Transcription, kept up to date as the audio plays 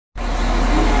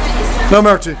Now,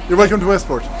 Marty, you're welcome to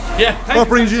Westport. Yeah. What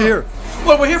brings you here?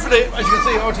 Well, we're here for the, as you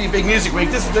can see, RT Big Music Week.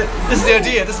 This is the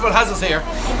idea. This is what has us here.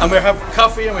 And we have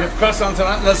coffee and we have croissants and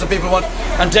anything else that people want.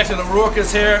 And Declan O'Rourke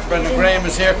is here. Brendan Graham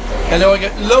is here. And then we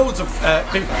get loads of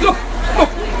people. Look,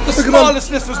 the smallest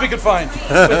listeners we could find.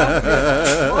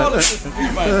 Smallest listeners we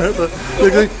could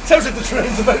find. Sounds like the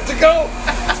train's about to go.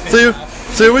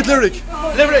 So you're with Lyric?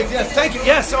 Lyric, yes, thank you.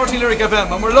 Yes, RT Lyric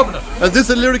FM, and we're loving it. Is this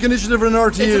a Lyric initiative or an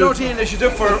RT? It's an RT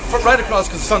initiative for right across,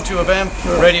 because it's on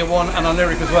 2FM, Radio 1, and on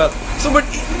Lyric as well. So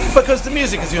because the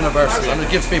music is universal, and it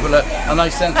gives people a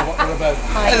nice sense of what we're about.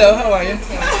 Hi. Hello, how are you?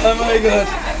 I'm very good.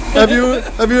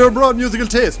 Have you a broad musical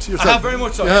taste yourself? I have, very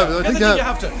much so. I think you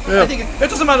have to. Yeah. I think it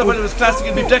doesn't matter whether it was classic.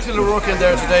 It'll be Declan O'Rourke in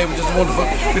there today, which is wonderful.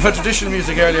 We've had traditional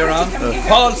music earlier on.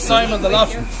 Paul, Simon, the lot.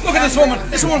 Look at this woman.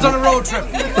 This woman's on a road trip.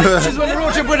 She's on a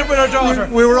road trip with her daughter.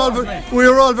 We were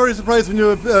all very surprised when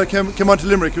you came on to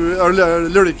Limerick or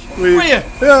Lyric. Were you? Yeah.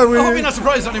 I hope you're not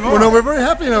surprised anymore. Well, no, we're very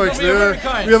happy now. Actually, very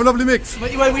kind. We have a lovely mix.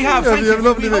 Well, we have. Yeah, we have a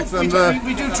lovely mix, and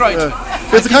we do try to.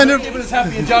 It's a kind of keep it as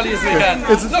happy and jolly as we can.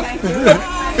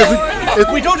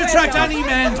 We don't attract any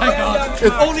men, thank God.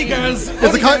 Only girls.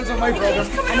 Only girls on my program.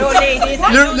 No ladies.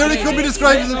 Lyric could be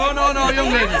described as no,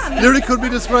 young ladies. Lyric could be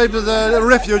described as a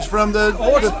refuge from the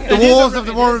woes of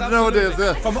the world nowadays.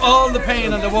 Yeah. From all the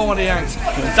pain and the woe and the angst.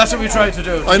 That's what we try to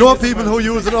do. I know people who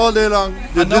use it all day long.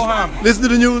 No harm. Listen to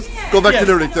the news, go back to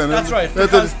Lyric then. That's right.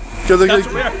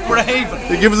 We're a haven.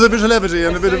 It gives us a bit of levity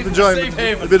and a bit of enjoyment,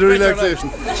 a bit of relaxation.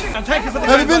 And thank you for the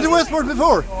Have you been to Westport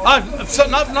before? Not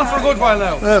for a good while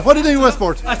now. What do you think of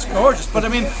Westport? That's gorgeous, but I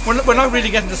mean, we're not really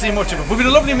getting to see much of it. We had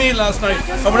a lovely meal last night,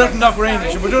 and we're out in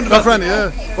Knockraney. We're doing the best. Knockraney,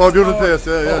 yeah. Oh, beautiful place,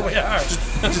 yeah. Oh, we are.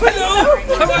 Hello,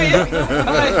 how are you?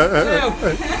 Hi, hello.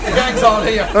 The gang's all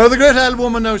here. Oh, the great Al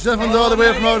woman now. She's from all the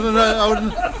way from out in.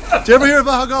 Did you ever hear of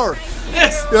Bahagor?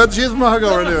 Yes. Yeah, she's from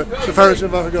Bahagor anyway. The parish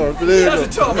of Bahagor.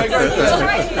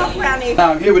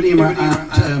 I'm here with Emer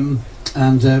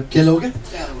and Gaeloga,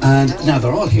 and now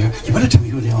they're all here. You better tell me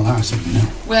who they all are so you know.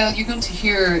 Well, you're going to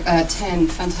hear 10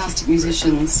 fantastic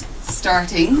musicians,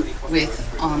 starting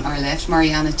with, on our left,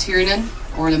 Mariana Tiernan,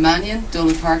 Orla Mannion,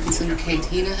 Donald Parkinson, Kate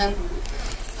Heenahan,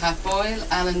 Pat Boyle,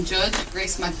 Alan Judd,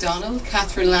 Grace MacDonald,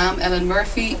 Catherine Lamb, Ellen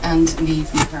Murphy and Niamh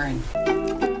McCurran.